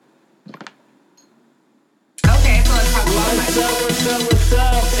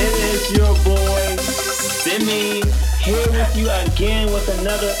back you again with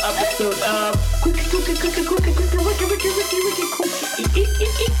another episode of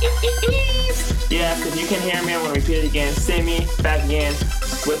Yeah, because you can hear me, I'm going to repeat it again. Simi, back again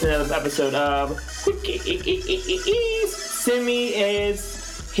with another episode of Simi is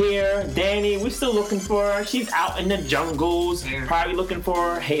here. Danny, we're still looking for her. She's out in the jungles, probably looking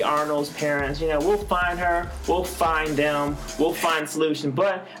for Hey Arnold's parents. You know, we'll find her, we'll find them, we'll find a solution.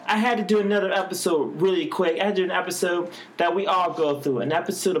 But I had to do another episode really quick. I had to do an episode that we all go through, an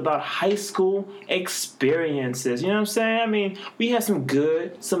episode about high school experiences. You know what I'm saying? I mean, we have some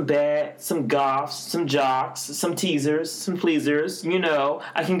good, some bad, some goths, some jocks, some teasers, some pleasers. You know,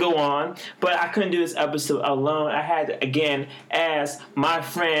 I can go on, but I couldn't do this episode alone. I had to, again, ask my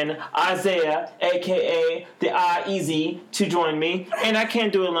friend Isaiah, aka the Easy, to join me, and I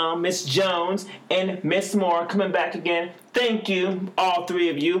can't do it alone. Miss Jones and Miss Moore coming back again. Thank you, all three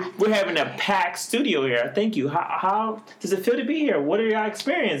of you. We're having a packed studio here. Thank you. How does it feel to be here? What are your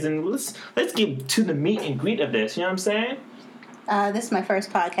experiences? And let's get to the meat and greet of this. You know what I'm saying? This is my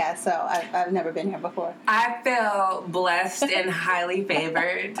first podcast, so I've never been here before. I feel blessed and highly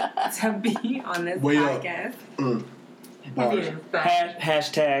favored to be on this podcast.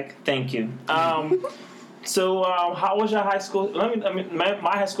 Hashtag thank you. So how was your high school? My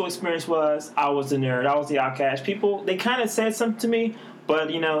high school experience was I was the nerd. I was the outcast. People, they kind of said something to me, but,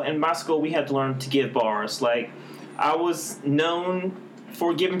 you know, in my school we had to learn to give bars. Like, I was known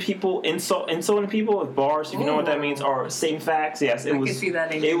for giving people insulting people with bars, if you know what that means, or saying facts. Yes, I could see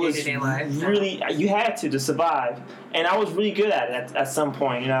that in your day-to-day life. Really, you had to survive, and I was really good at it at some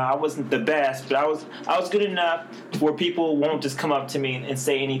point. You know, I wasn't the best, but I was good enough where people won't just come up to me and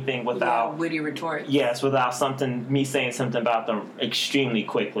say anything without witty retorts. Yes, without me saying something about them extremely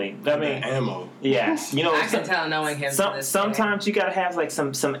quickly. I mean, ammo. Yes, you know, I can tell knowing him. Sometimes you gotta have like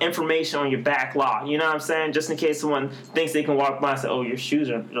some information on your back lot. You know what I'm saying? Just in case someone thinks they can walk by and say, "Oh, your shoes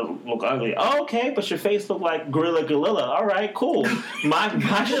look ugly." Oh, okay, but your face look like gorilla. All right, cool. My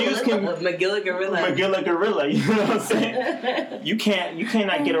shoes can Magilla gorilla. You know what I'm saying? You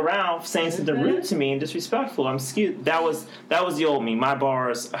cannot get around saying something rude to me and disrespectful. I'm excused. That was the old me. My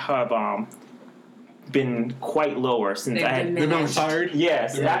bars have been quite lower since they've been retired.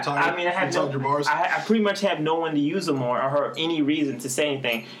 Yes, I mean, I pretty much have no one to use them or any reason to say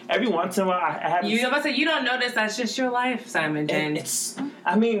anything. Every once in a while, I have. You don't notice that's just your life, Simon. It's.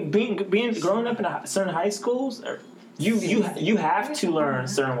 I mean, growing up in certain high schools. You have to learn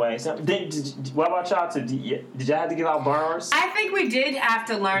certain ways. What about y'all? Did y'all have to give out bars? I think we did have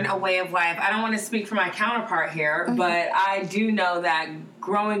to learn a way of life. I don't want to speak for my counterpart here, but I do know that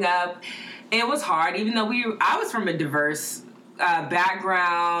growing up, it was hard. Even though I was from a diverse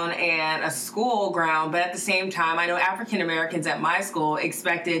background and a school ground, but at the same time, I know African Americans at my school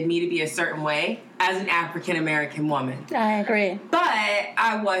expected me to be a certain way as an African American woman. I agree. But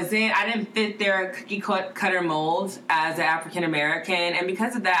I wasn't. I didn't fit their cookie cutter mold as an African American, and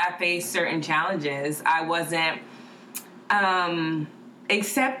because of that, I faced certain challenges. I wasn't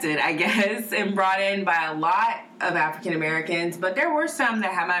accepted, I guess, and brought in by a lot of African Americans, but there were some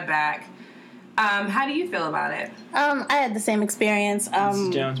that had my back. How do you feel about it? I had the same experience. This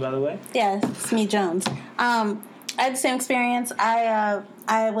is Jones, by the way. Yeah, it's me, Jones. I had the same experience. I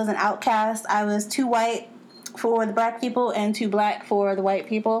was an outcast. I was too white for the black people and too black for the white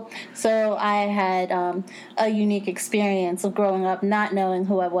people. So I had a unique experience of growing up not knowing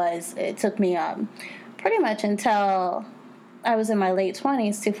who I was. It took me pretty much until I was in my late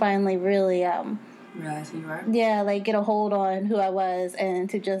 20s to finally really... realize who you are? Yeah, like get a hold on who I was and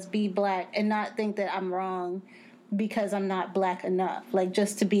to just be black and not think that I'm wrong because I'm not black enough. Like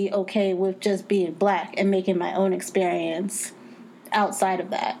just to be okay with just being black and making my own experience outside of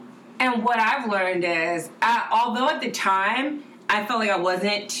that. And what I've learned is, although at the time I felt like I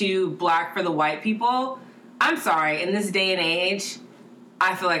wasn't too black for the white people, I'm sorry, in this day and age,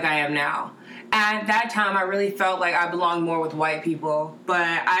 I feel like I am now. At that time, I really felt like I belonged more with white people. But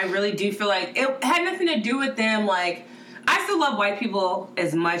I really do feel like it had nothing to do with them. Like, I still love white people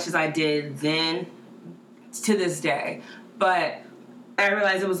as much as I did then to this day. But I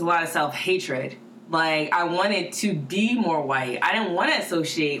realized it was a lot of self-hatred. Like, I wanted to be more white. I didn't want to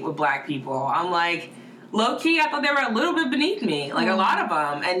associate with black people. I'm like... Low-key, I thought they were a little bit beneath me, like a lot of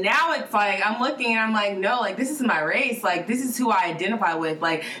them. And now it's like, I'm looking and I'm like, no, like, this is my race. Like, this is who I identify with.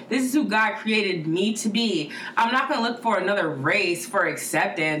 Like, this is who God created me to be. I'm not going to look for another race for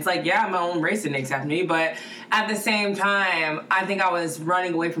acceptance. Like, yeah, my own race didn't accept me. But at the same time, I think I was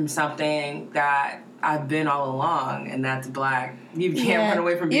running away from something that I've been all along, and that's black. You can't run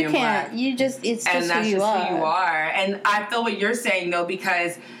away from being black. You just, it's just and that's who you just are. who you are. And I feel what you're saying, though,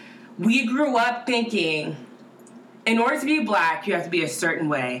 because... we grew up thinking in order to be black, you have to be a certain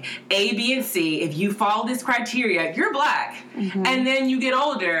way. A, B, and C. If you follow this criteria, you're black. Mm-hmm. And then you get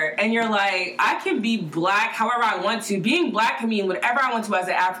older, and you're like, I can be black however I want to. Being black can mean whatever I want to as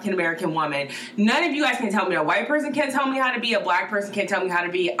an African-American woman. None of you guys can tell me a white person can't tell me how to be. A black person can't tell me how to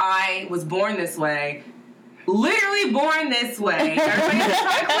be. I was born this way. Literally born this way. Everybody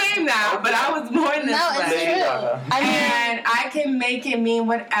try to claim that, but I was born this way. It's true. And I can make it mean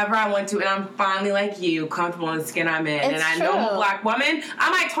whatever I want to, and I'm finally like you, comfortable in the skin I'm in. It's and I know I'm a black woman. I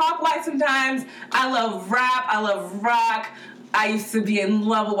might talk white sometimes. I love rap. I love rock. I used to be in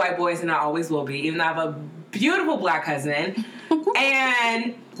love with white boys, and I always will be, even though I have a beautiful black cousin.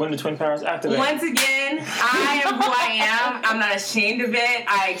 And when the twin powers activate. Once again, I am who I am. I'm not ashamed of it.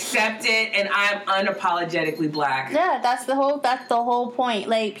 I accept it, and I'm unapologetically black. Yeah, that's the whole point.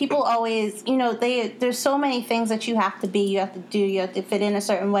 Like, people always, there's so many things that you have to be, you have to do, you have to fit in a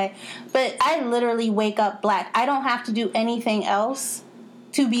certain way. But I literally wake up black. I don't have to do anything else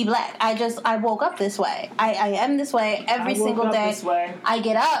to be black. I woke up this way. I am this way every single day. I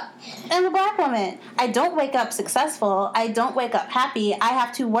get up. I'm a black woman. I don't wake up successful. I don't wake up happy. I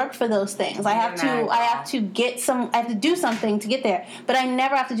have to work for those things. I have to do something to get there. But I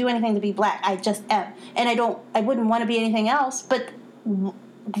never have to do anything to be black. I just am. And I wouldn't want to be anything else. But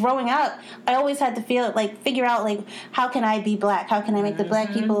growing up, I always had to figure out, how can I be black? How can I make the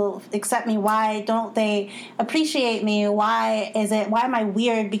black people accept me? Why don't they appreciate me? Why am I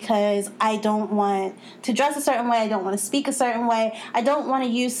weird because I don't want to dress a certain way? I don't want to speak a certain way. I don't want to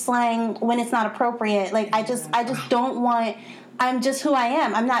use slang when it's not appropriate. I just don't want... I'm just who I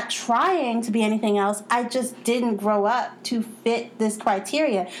am. I'm not trying to be anything else. I just didn't grow up to fit this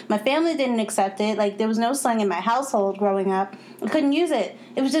criteria. My family didn't accept it. There was no slang in my household growing up. I couldn't use it.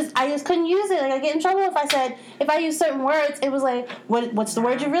 It was just, I just couldn't use it. I get in trouble if I use certain words. It was what's the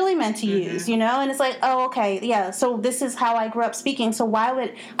word you really meant to use, And it's oh, okay, yeah, so this is how I grew up speaking. So why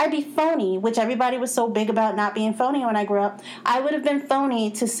would I be phony, which everybody was so big about not being phony when I grew up. I would have been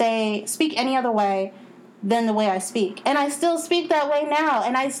phony to speak any other way than the way I speak. And I still speak that way now.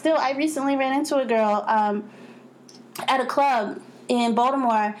 And I recently ran into a girl at a club in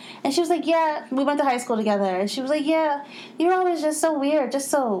Baltimore, and she was like, yeah, we went to high school together, and she was like, yeah, you're always just so weird,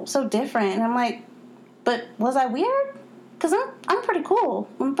 just so different. And I'm like, but was I weird? Because I'm pretty cool.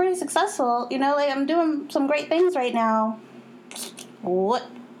 I'm pretty successful. I'm doing some great things right now.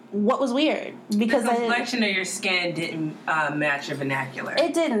 What was weird? Because the complexion of your skin didn't match your vernacular.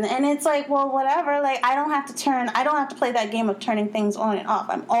 It didn't, and it's well, whatever. I don't have to play that game of turning things on and off.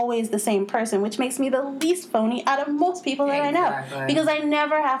 I'm always the same person, which makes me the least phony out of most people that I know. Because I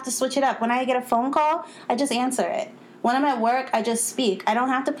never have to switch it up. When I get a phone call, I just answer it. When I'm at work, I just speak. I don't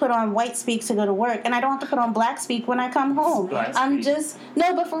have to put on white speak to go to work, and I don't have to put on black speak when I come home.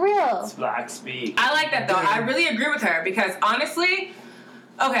 No, but for real. It's black speak. I like that though. I really agree with her because honestly.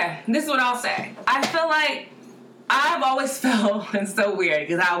 Okay, this is what I'll say. I feel like I've always felt, it's so weird,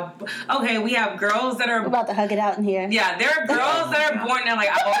 because we have girls that are... We're about to hug it out in here. Yeah, there are girls that are born there,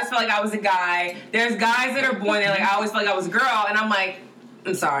 I always felt like I was a guy. There's guys that are born there, I always felt like I was a girl, and I'm like,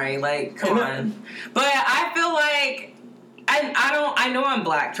 I'm sorry, come on. But I feel like, I know I'm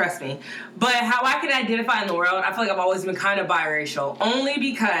black, trust me, but how I can identify in the world, I feel like I've always been kind of biracial, only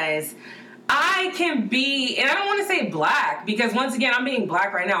because... I can be, and I don't want to say black, because once again, I'm being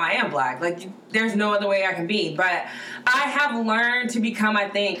black right now. I am black. There's no other way I can be. But I have learned to become, I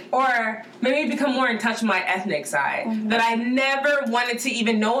think, or maybe become more in touch with my ethnic side that I never wanted to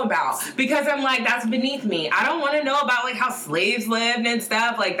even know about. Because I'm that's beneath me. I don't want to know about, how slaves lived and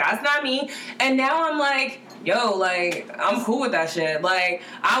stuff. That's not me. And now I'm yo, I'm cool with that shit.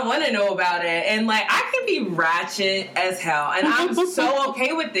 I want to know about it. And, I can be ratchet as hell. And I'm so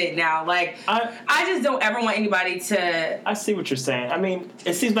okay with it now. I just don't ever want anybody to... I see what you're saying. I mean,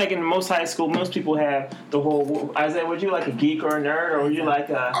 it seems like in most high school, most people have the whole... Isaiah, were you a geek or a nerd? Or were you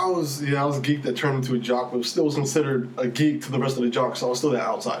a... I was a geek that turned into a jock, but still was considered a geek to the rest of the jocks, so I was still that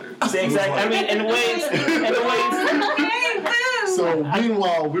outsider. See, exactly. I mean, in ways... So,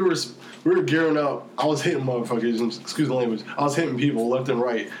 meanwhile, we were gearing up. I was hitting motherfuckers, excuse the language. I was hitting people left and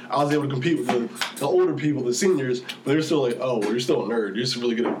right. I was able to compete with the older people, the seniors, but they're still oh, well, you're still a nerd. You're just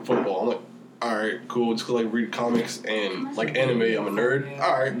really good at football. I'm like, all right, cool. Just because I read comics and anime, I'm a nerd.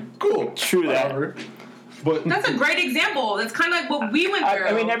 All right, cool. True that. Whatever. But that's a great example. That's kind of what we went through.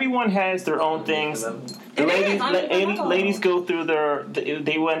 I mean, everyone has their own things. The ladies go through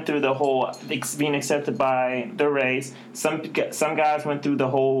they went through the whole being accepted by their race. Some guys went through the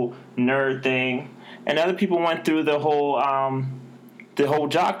whole nerd thing, and other people went through the whole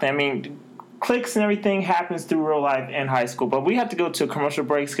jock thing. I mean, clicks and everything happens through real life and high school. But we have to go to commercial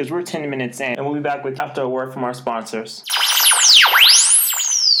breaks because we're 10 minutes in. And we'll be back with after a word from our sponsors.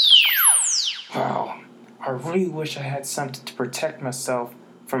 Wow, I really wish I had something to protect myself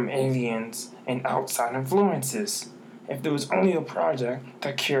from aliens and outside influences. If there was only a project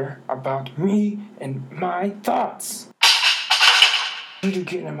that cared about me and my thoughts. Did you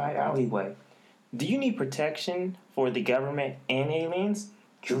get in my alleyway? Do you need protection for the government and aliens?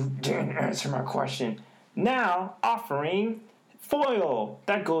 You didn't answer my question. Now offering foil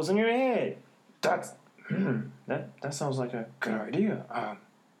that goes in your head. That sounds like a good idea.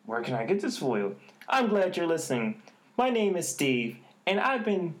 Where can I get this foil? I'm glad you're listening. My name is Steve, and I've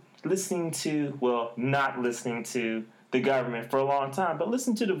been not listening to the government for a long time, but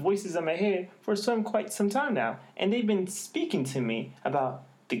listening to the voices in my head for quite some time now. And they've been speaking to me about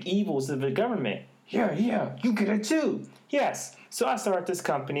the evils of the government. Yeah, you get it too. Yes. So I started this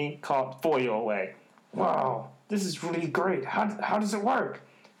company called Foil Away. Wow, this is really great. How does it work?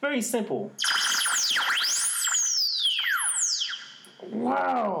 Very simple.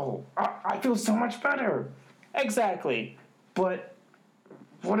 Wow, I feel so much better. Exactly. But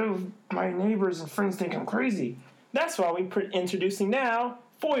what if my neighbors and friends think I'm crazy? That's why we're introducing now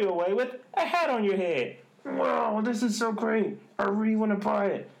Foil Away with a hat on your head. Wow, this is so great. I really want to buy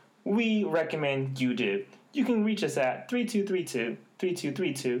it. We recommend you do. You can reach us at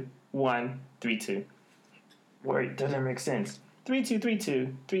 3232-3232-132. Wait, doesn't make sense.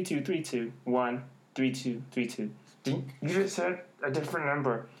 3232-3232-13232. You just said a different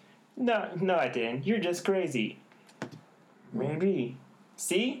number. No, I didn't. You're just crazy. Maybe.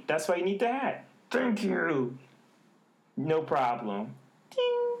 See? That's why you need the hat. Thank you. No problem.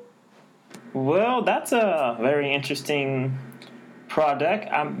 Ding. Well, that's a very interesting product.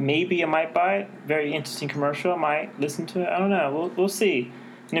 Maybe I might buy it. Very interesting commercial. I might listen to it. I don't know. We'll see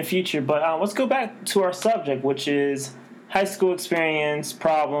in the future. But let's go back to our subject, which is high school experience,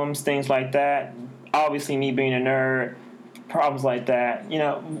 problems, things like that. Obviously, me being a nerd, problems like that. You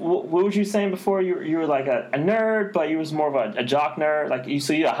know, what was you saying before? You were like a nerd, but you was more of a jock nerd.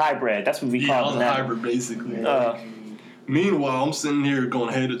 So you're a hybrid. That's what we call it. I was a hybrid, basically. Meanwhile, I'm sitting here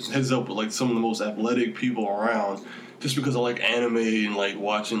going heads up with like some of the most athletic people around, just because I like anime and like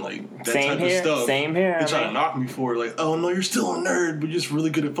watching like that type of stuff. Same here. They try to knock me for it, like, oh no, you're still a nerd, but you're just really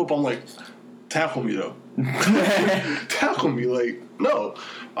good at football. I'm like, tackle me though. Tackle me, like, no.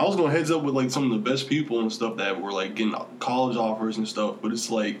 I was going heads up with like some of the best people and stuff that were like getting college offers and stuff, but it's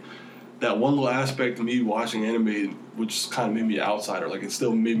like that one little aspect of me watching anime, which kind of made me an outsider. Like, it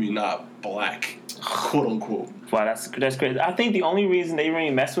still made me not black, quote unquote. Wow, that's great. I think the only reason they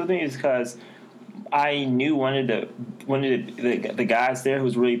really messed with me is because I knew one of the guys there who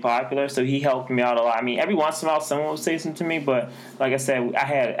was really popular, so he helped me out a lot. I mean, every once in a while someone would say something to me, but like I said, I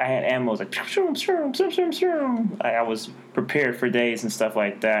had ammo like I was prepared for days and stuff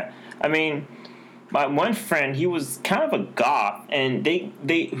like that. I mean, my one friend, he was kind of a goth, and they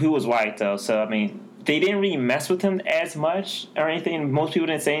who was white though, so I mean, they didn't really mess with him as much or anything. Most people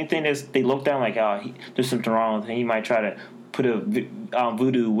didn't say anything. They looked down like, there's something wrong with him. He might try to put a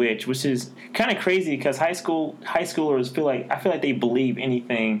voodoo witch, which is kind of crazy because high schoolers feel like they believe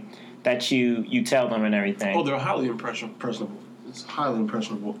anything that you tell them and everything. Oh, they're highly impressionable. It's highly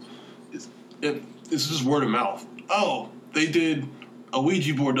impressionable. It's just word of mouth. Oh, they did a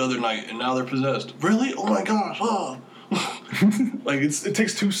Ouija board the other night and now they're possessed. Really? Oh my gosh! Oh. Like it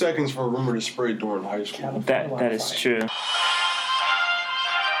takes 2 seconds for a rumor to spread during high school. That is true.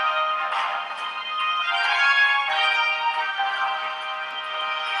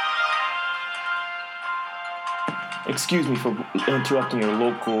 Excuse me for interrupting your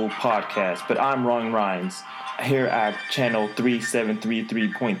local podcast, but I'm Ron Rhines here at channel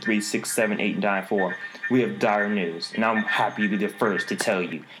 3733.3678994. We have dire news, and I'm happy to be the first to tell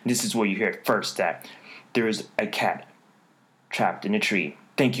you. This is where you hear it first that there is a cat trapped in a tree.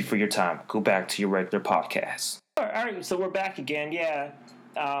 Thank you for your time. Go back to your regular podcast. All right, so we're back again. Yeah,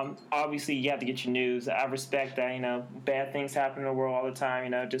 obviously you have to get your news. I respect that. Bad things happen in the world all the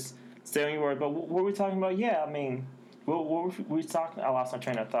time. Just stay on your word. But what were we talking about? Yeah, I mean, what were we talking? I lost my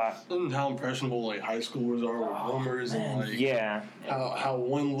train of thought. And how impressionable like high schoolers are with rumors and like how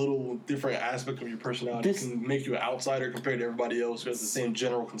one little different aspect of your personality can make you an outsider compared to everybody else who has the same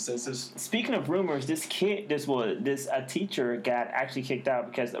general consensus. Speaking of rumors, a teacher got actually kicked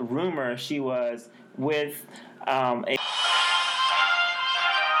out because a rumor she was with a.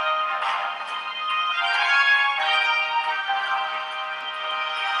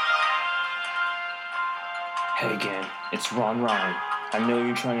 Hey again, it's Ron Ryan. I know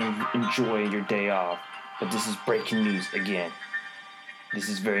you're trying to enjoy your day off, but this is breaking news again. This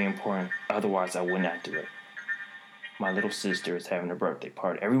is very important. Otherwise, I would not do it. My little sister is having a birthday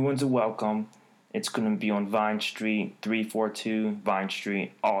party. Everyone's welcome. It's going to be on Vine Street, 342 Vine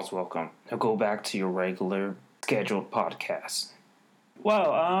Street. All's welcome. Now go back to your regular scheduled podcast.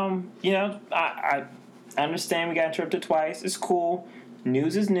 Well, I understand we got interrupted twice. It's cool.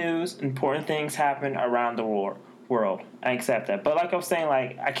 News is news. Important things happen around the world. I accept that. But like I was saying,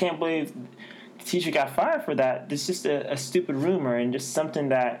 I can't believe the teacher got fired for that. It's just a stupid rumor and just something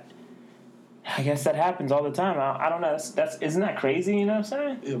that I guess that happens all the time. I don't know. Isn't that crazy? You know what I'm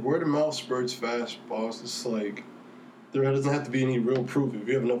saying? Yeah, word of mouth spreads fast, boss. It's like there doesn't have to be any real proof. If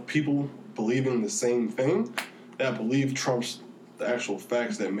you have enough people believing the same thing, that belief trumps the actual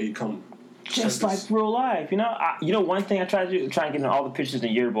facts that may come. Just like real life, one thing I tried to do, try and get in all the pictures in the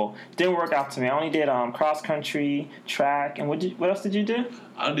yearbook. Didn't work out to me. I only did cross country, track, and what else did you do?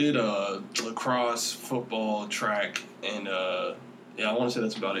 I did lacrosse, football, track, and I want to say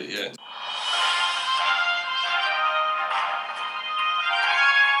that's about it. Yeah.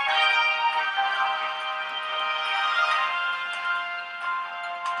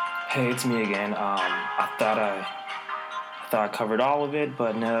 Hey, it's me again. I thought I covered all of it,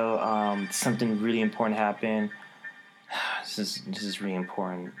 but no. Something really important happened. This is really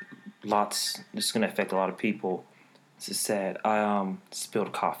important. This is gonna affect a lot of people. This is sad. I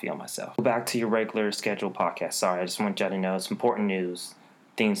spilled coffee on myself. Go back to your regular scheduled podcast. Sorry, I just want y'all to know it's important news.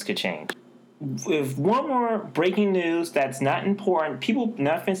 Things could change. If one more breaking news that's not important, people,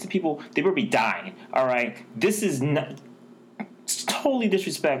 no offense to people, they will be dying. All right, this is not. It's totally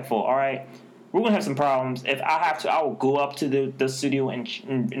disrespectful. All right, we're gonna have some problems. If I have to, I will go up to the studio and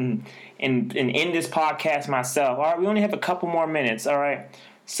end this podcast myself. All right, we only have a couple more minutes. All right,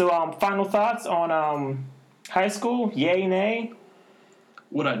 so final thoughts on high school? Yay, nay?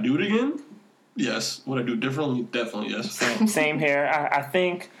 Would I do it again? Yes. Would I do it differently? Definitely yes. Same here. I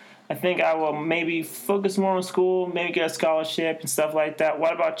think I will maybe focus more on school, maybe get a scholarship and stuff like that.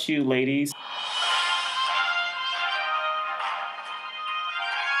 What about you, ladies?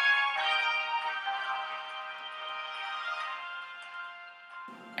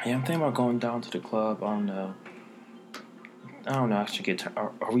 Yeah, I'm thinking about going down to the club. I don't know. I should get.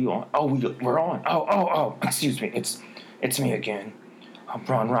 Are we on? Oh, we're on. Oh. Excuse me. It's me again. I'm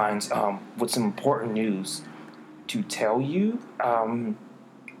Ron Rhines. With some important news to tell you.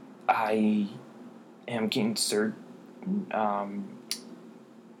 I am getting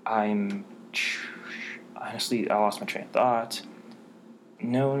honestly, I lost my train of thought.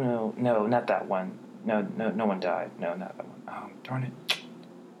 No, not that one. No one died. No, not that one. Darn it.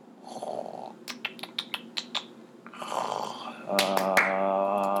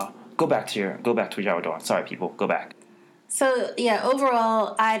 Go back to what y'all were doing. Sorry, people. Go back. So, yeah,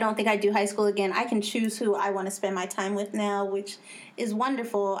 overall, I don't think I'd do high school again. I can choose who I want to spend my time with now, which is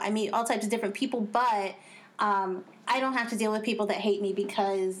wonderful. I meet all types of different people, but I don't have to deal with people that hate me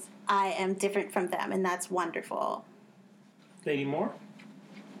because I am different from them, and that's wonderful. Lady Moore?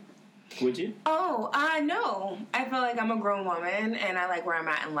 Would you? Oh, no. I feel like I'm a grown woman, and I like where I'm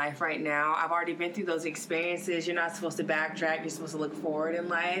at in life right now. I've already been through those experiences. You're not supposed to backtrack. You're supposed to look forward in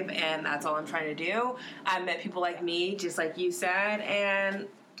life, and that's all I'm trying to do. I've met people like me, just like you said, and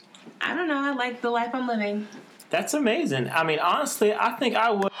I don't know. I like the life I'm living. That's amazing. I mean, honestly, I think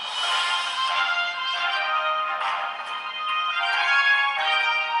I would.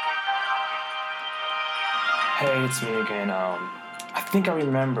 Hey, it's me again. I think I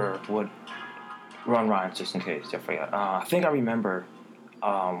remember what Ron Ryan, just in case I forgot. I think I remember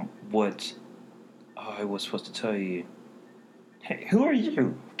what I was supposed to tell you. Hey, who are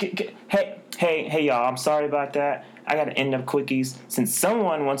you? Hey, y'all. I'm sorry about that. I gotta end up quickies since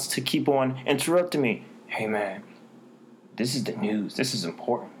someone wants to keep on interrupting me. Hey, man, this is the news. This is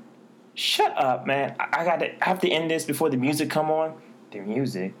important. Shut up, man. I have to end this before the music come on. The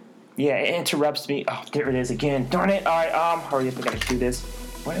music. Yeah, it interrupts me. Oh, there it is again. Darn it. All right, hurry up. I gotta do this.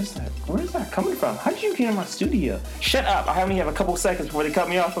 What is that? Where is that coming from? How did you get in my studio? Shut up. I only have a couple seconds before they cut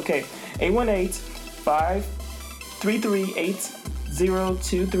me off. Okay.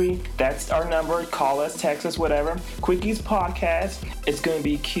 818-533-8023. That's our number. Call us, text us, whatever. Quickies Podcast. It's going to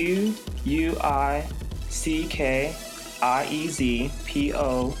be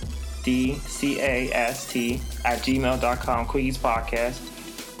QUICKIEZPODCAST@gmail.com. Quickies Podcast.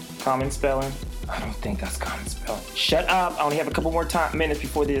 Common spelling? I don't think that's common spelling. Shut up! I only have a couple more minutes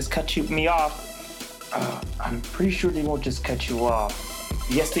before they just cut me off. I'm pretty sure they won't just cut you off.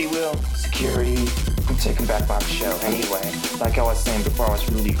 Yes, they will. Security. I'm taking back my show. Anyway, like I was saying before, I was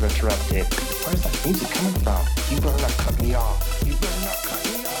really interrupted. Where's that music coming from? You better not cut me off. You better not cut me off.